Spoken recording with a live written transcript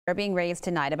Are being raised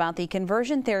tonight about the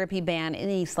conversion therapy ban in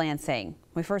East Lansing.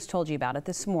 We first told you about it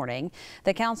this morning.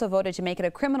 The council voted to make it a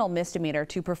criminal misdemeanor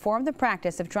to perform the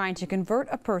practice of trying to convert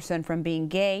a person from being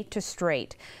gay to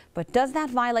straight. But does that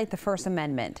violate the First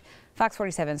Amendment? Fox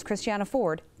 47's Christiana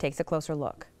Ford takes a closer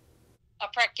look. A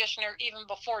practitioner, even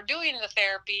before doing the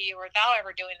therapy or without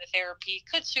ever doing the therapy,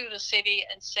 could sue the city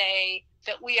and say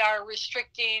that we are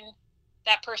restricting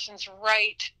that person's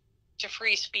right to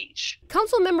free speech.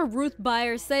 Councilmember Ruth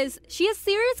Byers says she has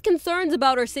serious concerns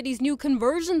about our city's new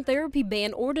conversion therapy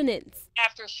ban ordinance.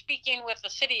 After speaking with the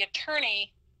city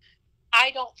attorney,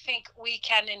 I don't think we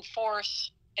can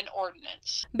enforce an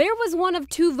ordinance. Bayer was one of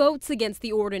 2 votes against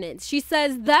the ordinance. She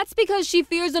says that's because she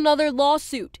fears another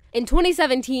lawsuit. In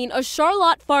 2017, a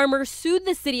Charlotte farmer sued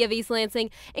the city of East Lansing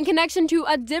in connection to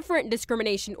a different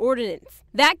discrimination ordinance.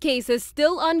 That case is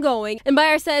still ongoing, and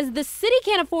Bayer says the city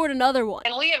can't afford another one.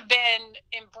 And we have been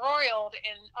embroiled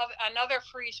in another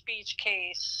free speech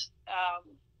case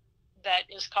that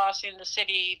is costing the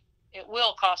city. It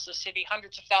will cost the city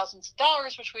hundreds of thousands of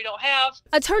dollars, which we don't have.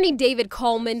 Attorney David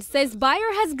Coleman says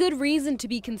Bayer has good reason to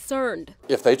be concerned.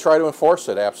 If they try to enforce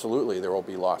it, absolutely there will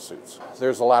be lawsuits.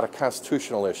 There's a lot of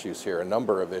constitutional issues here, a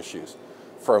number of issues,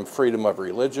 from freedom of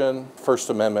religion, First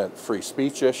Amendment free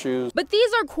speech issues. But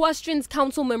these are questions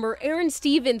Councilmember Aaron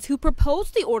Stevens, who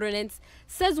proposed the ordinance,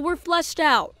 says were fleshed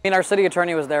out. Our city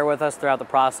attorney was there with us throughout the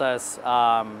process,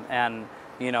 and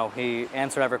he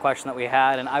answered every question that we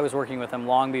had, and I was working with him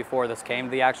long before this came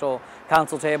to the actual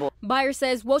council table. Bayer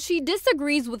says while she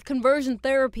disagrees with conversion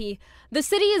therapy, the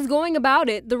city is going about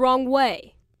it the wrong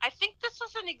way. I think this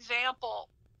is an example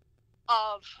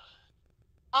of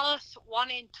us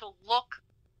wanting to look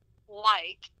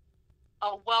like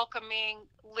a welcoming,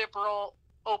 liberal,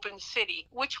 open city,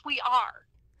 which we are.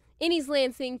 In East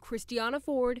Lansing, Christiana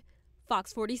Ford,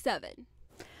 Fox 47.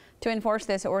 To enforce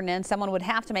this ordinance, someone would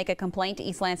have to make a complaint to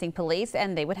East Lansing police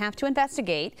and they would have to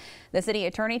investigate. The city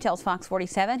attorney tells Fox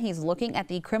 47 he's looking at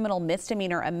the criminal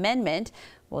misdemeanor amendment.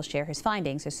 We'll share his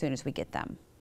findings as soon as we get them.